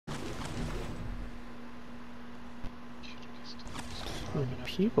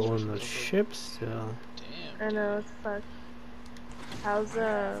People in the ship still. Damn. I know, it's fucked. How's,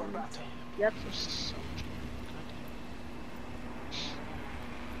 yep. There's so much more.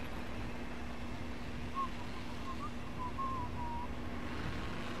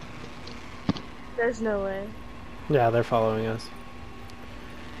 There's no way. Yeah, they're following us.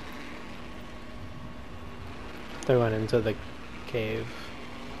 They went into the cave.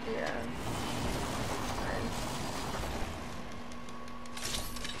 Yeah.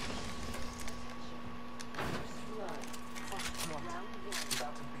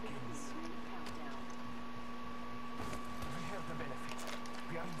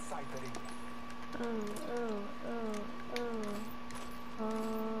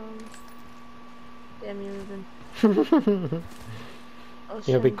 Damn you, Ruben. Oh,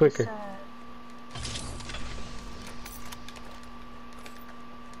 You'll be shit, quicker.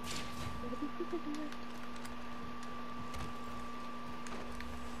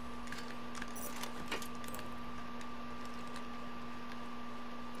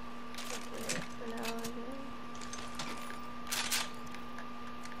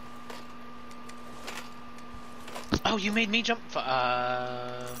 Oh, you made me jump.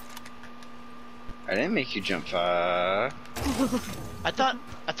 I didn't make you jump far. I thought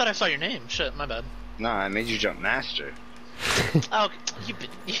I saw your name. Shit, my bad. No, I made you jump master. Oh, you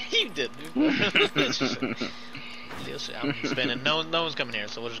did. I'm spinning. No one's coming here,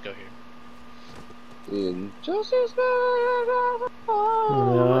 so we'll just go here. Dude, No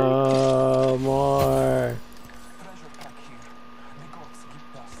more.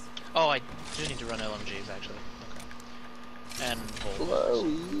 Oh, I do need to run LMGs actually. Okay. And Volt.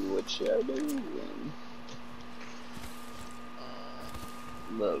 Chloe, what you doing?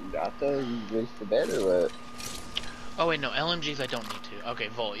 Look, got those race to bed or what? Oh wait, no, LMGs I don't need to. Okay,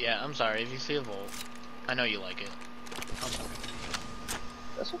 Volt. Yeah, I'm sorry if you see a Volt. I know you like it. I'm sorry.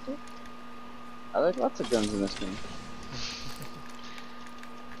 That's okay. I like lots of guns in this game.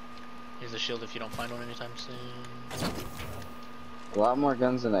 Here's a shield if you don't find one anytime soon. A lot more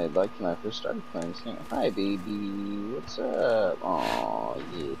guns than I'd like when I first started playing this game. Hi, baby. What's up? Aw,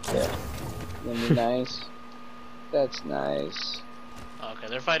 yeah. Isn't it nice? That's nice. Oh, okay,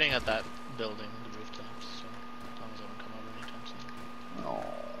 they're fighting at that building, the rooftops. So as long as they don't come over anytime soon. Oh,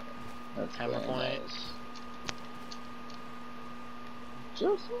 that's Hammer very point. nice.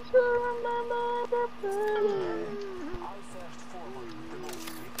 Just remember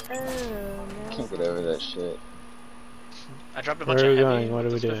Can't get over that shit. I dropped a bunch Where are of we heavy going? What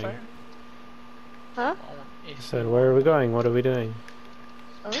with are we the doing? Spitfire. Huh? I said, where are we going? What are we doing?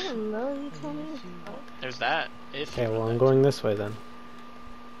 I don't know, you tell me. There's that. If Okay, you well, run I'm that. going this way then.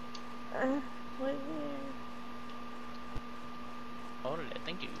 Wait, Oh, did I?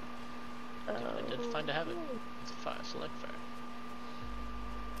 Thank you. I did find a habit. It's a fire, select fire.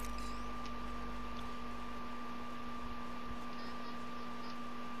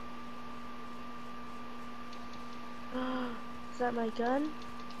 Is that my gun?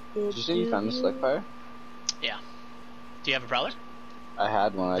 Did you say you found the select fire? Yeah. Do you have a prowler? I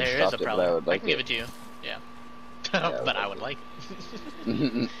had one, I There just is a stopped it, but I prowler. would like can give it to you. Yeah. Yeah, but I would like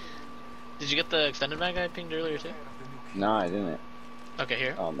it. Did you get the extended mag I pinged earlier too? No, I didn't. Okay,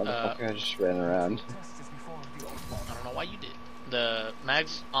 here. Oh, motherfucker, I just ran around. I don't know why you did. The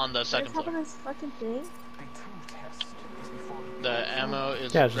mags on the second What's floor. happening to this fucking thing? The ammo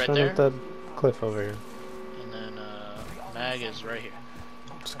is Yeah, just right run there. up the cliff over here. And then mag is right here.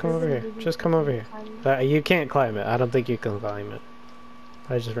 Just come over here. Just come over here. You can't climb it. I don't think you can climb it.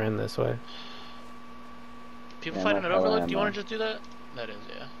 I just ran this way. People Yeah, fighting like at Overlook, how I do you am, want to just do that? That is,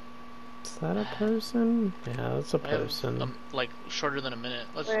 yeah. Is that a person? Yeah, that's a I have, person. like, shorter than a minute.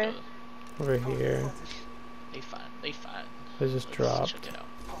 Let's Where? do it. Over here. They fight. They fight. They just Let's dropped. check it out.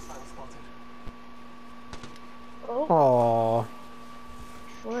 Oh,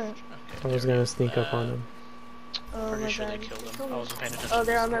 Aww. where? Okay, I was there gonna we sneak go. up on him. Oh Pretty my sure god. they killed him. I wasn't paying attention. Oh,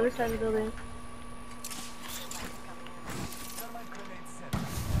 they're to on the other score. side of the building.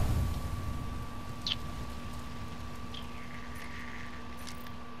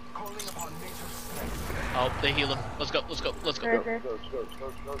 Oh, they heal him. Let's go. Let's go. Let's go. Right there. Go.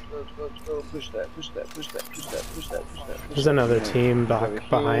 Push that. There's another team Over back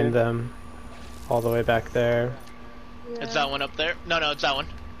behind here. them. All the way back there. Yeah. It's that one up there. No, it's that one.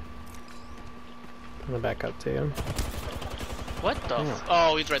 I'm gonna back up to you. What the? Yeah.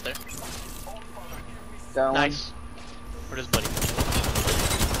 Oh, he's right there. Down. Nice. Where'd his buddy?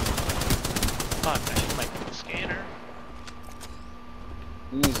 Fuck, I need my scanner.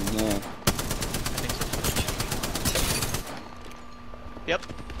 Easy, yeah. I think so. Yep.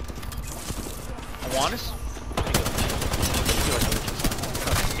 I want us. There you go.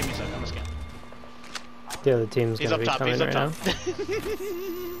 sec. I'm gonna scan. The other team's He's gonna up be top. coming He's up right top. now.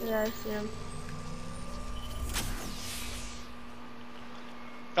 Yeah, I see him.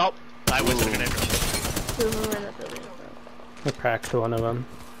 Oh, I wasted a grenade drop. Two of them are in the building. I cracked one of them.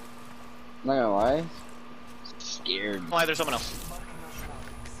 I'm not gonna lie. Scared. Why? There's someone else.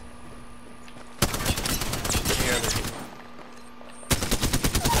 Here, other team.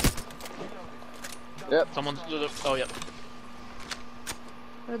 Yep. Someone's. Oh, yep.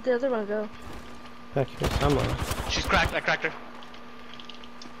 Where'd the other one go? Back here somewhere. She's cracked. I cracked her.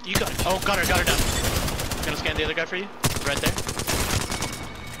 You got her. Oh, got her down. I'm gonna scan the other guy for you. Right there.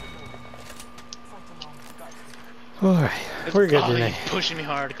 Alright, we're good Oh, today. he's pushing me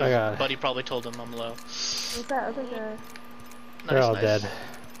hard I because got it. Buddy probably told him I'm low. What's that other guy? They're all dead.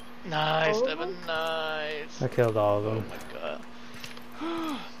 Nice, All of Devin. them? Nice. I killed all of Oh them. my god.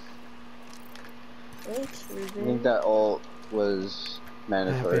 Thanks, I Ruben. think that ult was Happy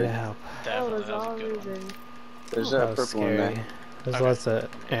mandatory. to help. That was Definitely, all a good one. Ruben. There's That a was purple in scary. there. There's Okay. lots of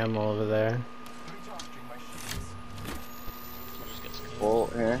ammo over there. We'll just get scanned.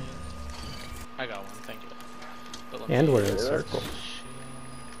 Ult here. I got one, thank you. But let And me- we're in circle.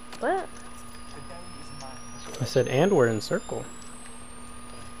 What? I said, and we're in circle.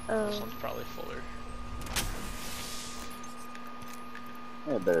 This Oh. one's probably fuller.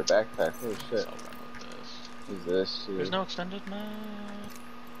 Yeah, better backpack. Holy So shit. I'll run with this. Who's this? Dude? There's no extended mag.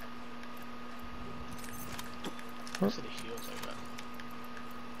 Most of the heals I got.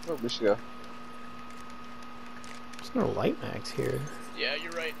 Oh, we should go. There's no light mags here. Yeah,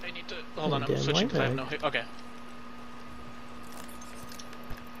 you're right. I need to. Hold on, I'm Damn switching because I have white no hit. Okay.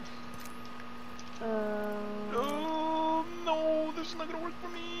 Oh no, this is not gonna work for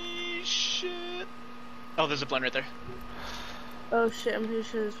me. Shit. Oh, there's a zipline right there. Oh shit, I'm pretty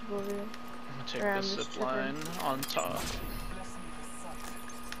sure there's people over here. I'm gonna take Or I'm this just zipline on top.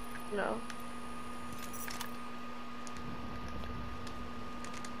 No.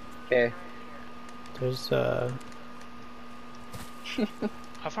 Okay. There's How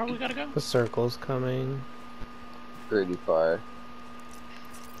far we gotta go? the circles coming. Pretty far.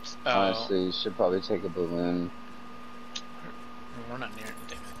 Oh, Honestly, you should probably take a balloon. we're not near it.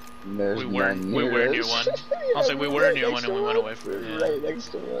 Damn it. There's We were none near us. one. I'll say we were near one and we went away from We're it. right next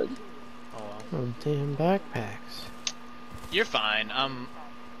to one. Oh well. Oh, damn backpacks. You're fine. I'm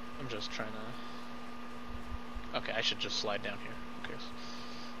just trying to. Okay, I should just slide down here. Who cares?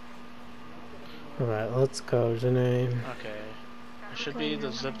 Alright, let's go, Janae. Okay. It should be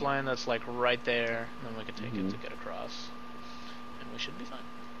the zip line that's like right there, and then we can take it to get across. And we should be fine.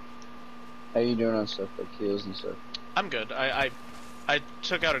 How you doing on stuff like heals and stuff? I'm good. I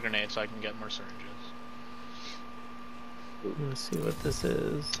took out a grenade so I can get more syringes. Let's see what this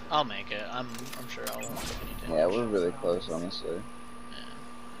is. I'll make it. I'm sure I won't take any damage. Yeah, we're really close, honestly. Yeah,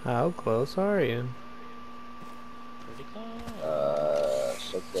 How close are you? pretty close.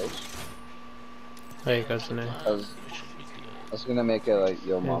 So close. There you go, Janae. We should be good. I was gonna make a like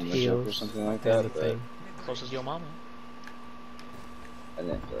Yo And Mama joke or heals something like and that, the but thing. Close as your mama. I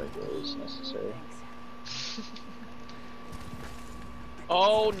didn't feel like it was necessary.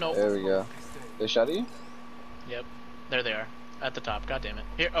 Oh no. There we go. They shot at you? Yep. There they are. At the top. God damn it.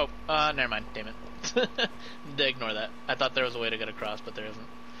 Here. Oh. Never mind. Damn it. Ignore that. I thought there was a way to get across, but there isn't.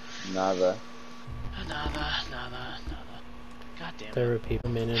 Nada. Nada. God damn There it. were people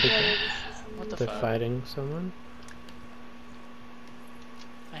a minute Yeah, ago. they're just- What the They're fuck? fighting someone.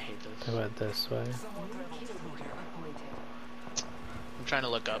 I hate this. They went this way. I'm trying to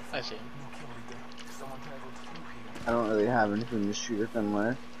look up. I see him. I don't really have anything to shoot at them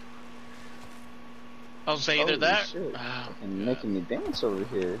with. I'll say either Holy that. shit. Oh, And God. making me dance over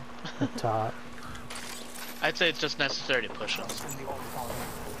here. The top. I'd say it's just necessary to push him.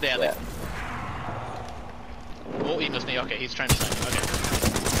 Yeah. Yeah. Oh, he missed me. Okay, he's trying to snipe me. Okay.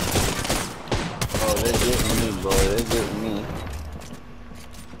 Oh, they're getting me, boy. They're getting me.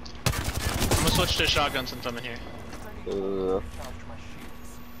 I'm gonna switch to shotgun since I'm in here.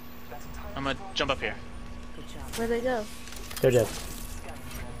 I'm gonna jump up here. Where'd they go? They're dead.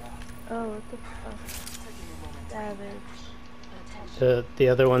 Oh, what the fuck? Savage. The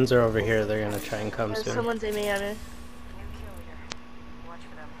other ones are over here. They're gonna try and come There's soon. someone's aiming at me.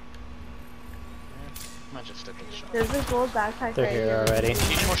 I might just stick with the shotgun. There's a gold backpack They're right here here. already. Do you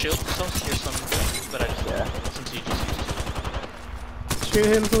need more shields? So here's some that I just Yeah. since you just used. Shoot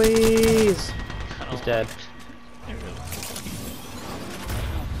him, please. I don't He's dead. Here we go.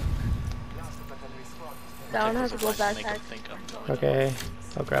 That one Take has a this gold advice and make backpack. him think I'm going Okay,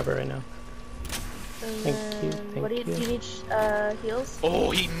 I'll grab it right now. And Thank you, then, what do thank you you. need? Heals?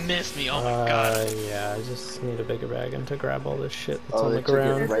 Oh, he missed me. Oh my god. Yeah, I just need a bigger wagon to grab all this shit that's Oh, on they the took it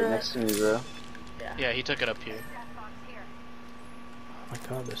ground. right There's a- next to me, bro. Yeah, he took it up here. Oh my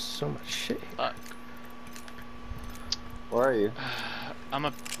god, there's so much shit here. Fuck. Where are you?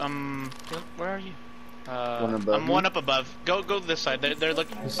 Where are you? One above I'm you? one up above. Go this side. They're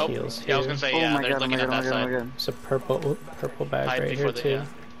looking. There's Oh, heals yeah, I was here. gonna say Oh yeah. my They're god, oh looking my at god, oh that my god, oh side. my god. There's a purple bag Hide right before here they. too. Yeah.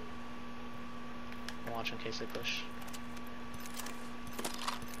 Watch in case they push.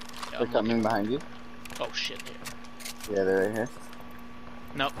 Yeah, They're I'm coming looking. behind you. Oh shit! Here. Yeah, they're right here.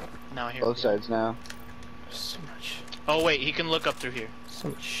 Nope. Now here. Both sides now. There's so much. Oh wait, he can look up through here. So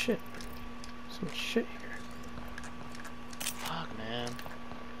much shit. So much shit here. Fuck, man.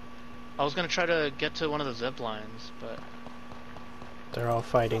 I was gonna try to get to one of the zip lines, but They're all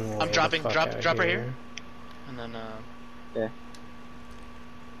fighting way dropping- the fuck drop- out drop right here. here. and then Yeah.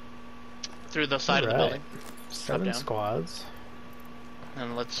 through the side of the Alright. building. 7 down. squads.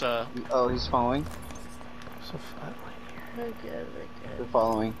 And let's Oh, he's following. So flat line here. We're good, we're They're good.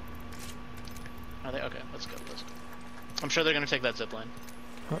 following. are they okay? Let's go. Let's go. I'm sure they're gonna take that zip line.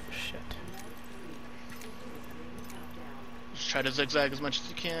 Oh shit. Just try to zigzag as much as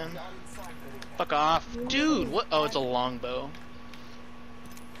you can. Fuck off, dude. What? Oh, it's a longbow.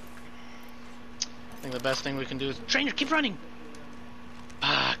 I think the best thing we can do is trainer, keep running.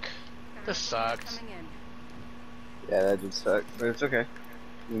 Fuck. This sucks. Yeah, that did suck, but it's okay.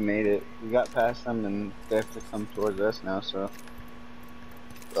 We made it. We got past them, and they have to come towards us now. So,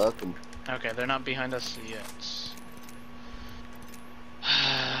 welcome. Okay, they're not behind us yet.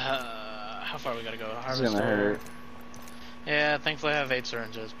 How far we gotta go? It's Harvest gonna ore. hurt. Yeah, thankfully I have 8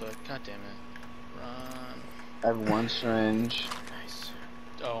 syringes, but god damn it. Run. I have 1 syringe. Nice.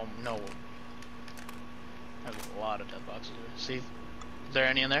 Oh no. I have a lot of dead boxes. See? Is there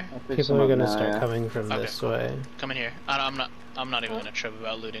any in there? I picked People some are up gonna now, start yeah. coming from Okay, this cool. way. Come in here. I'm not even gonna trip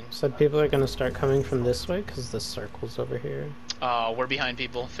about looting. Said people are gonna start coming from this way because the circle's over here. We're behind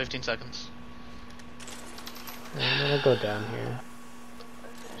people. 15 seconds. And then I'll go down here.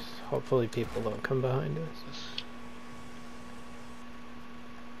 Hopefully people don't come behind us.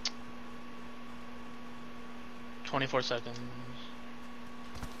 24 seconds.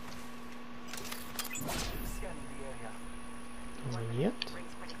 Yet?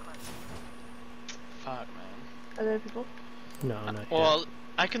 Fuck, man. Are there people? No, not yet. Well,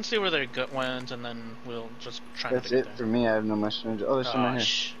 I can see where they went, and then we'll just try not That's to get it there. for me. I have no more syringe. Oh, there's some right here.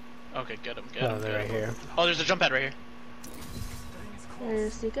 Shh. Okay, get him, get Oh, him. they're right here. Oh, there's a jump pad right here.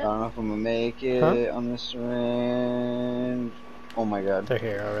 There's I Sika. don't know if I'm gonna make it Huh? on this syringe. Oh my god. They're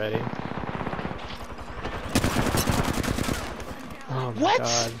here already. Oh my What?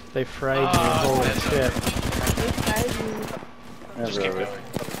 god. They fried me. Oh, Holy that's shit. They tried you. Just Never keep over. going.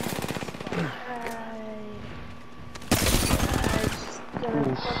 I just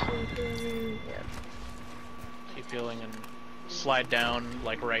gonna fucking kill me. Yep. Keep healing and slide down,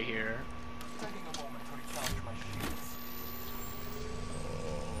 like right here.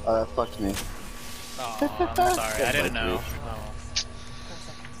 Oh, that fucked me. Oh, I'm sorry, I didn't know. Oh.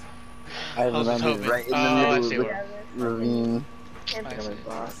 I was just landed hoping. right in the Oh, I middle see of where- the ravine. Can't I kill see. my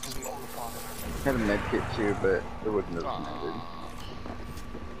boss. Had a med kit too, but it wouldn't have mattered.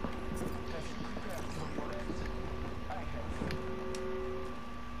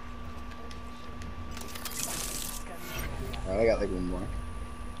 Alright, I got like 1 more.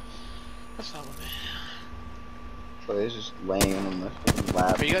 That's not what they... So he's just laying on the fucking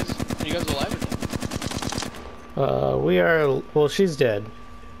lap. Are you guys alive or dead? We are. Well, she's dead.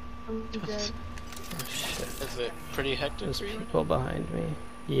 I'm dead. Oh shit. Is it pretty hectic There's for you? people behind me.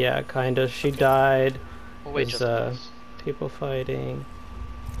 Yeah, kinda. She died. We'll wait There's, just a minute. People fighting.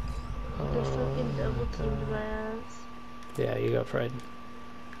 They fucking double teamed God. my ass. Yeah, you go, Fred.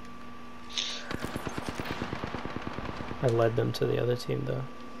 I led them to the other team, though.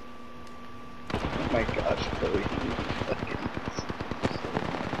 Oh my gosh, Chloe, you fucking...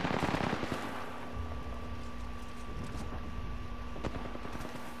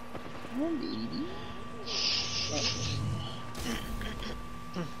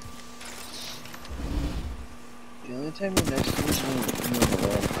 The only time you're next to me is when you're in the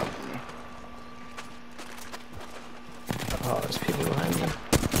wall, probably. Oh, there's people behind me.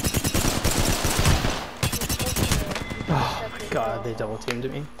 Oh my god, they double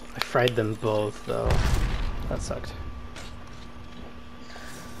teamed me. I fried them both, though. That sucked.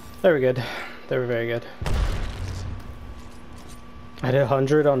 They were good. They were very good. I had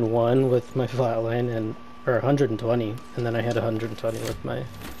 100 on one with my flatline, and or 120, and then I had 120 with my.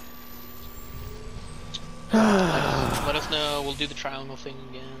 Let us know. We'll do the triangle thing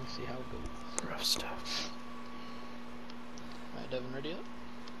again. See how it goes. Rough stuff. Alright, Devin, ready up?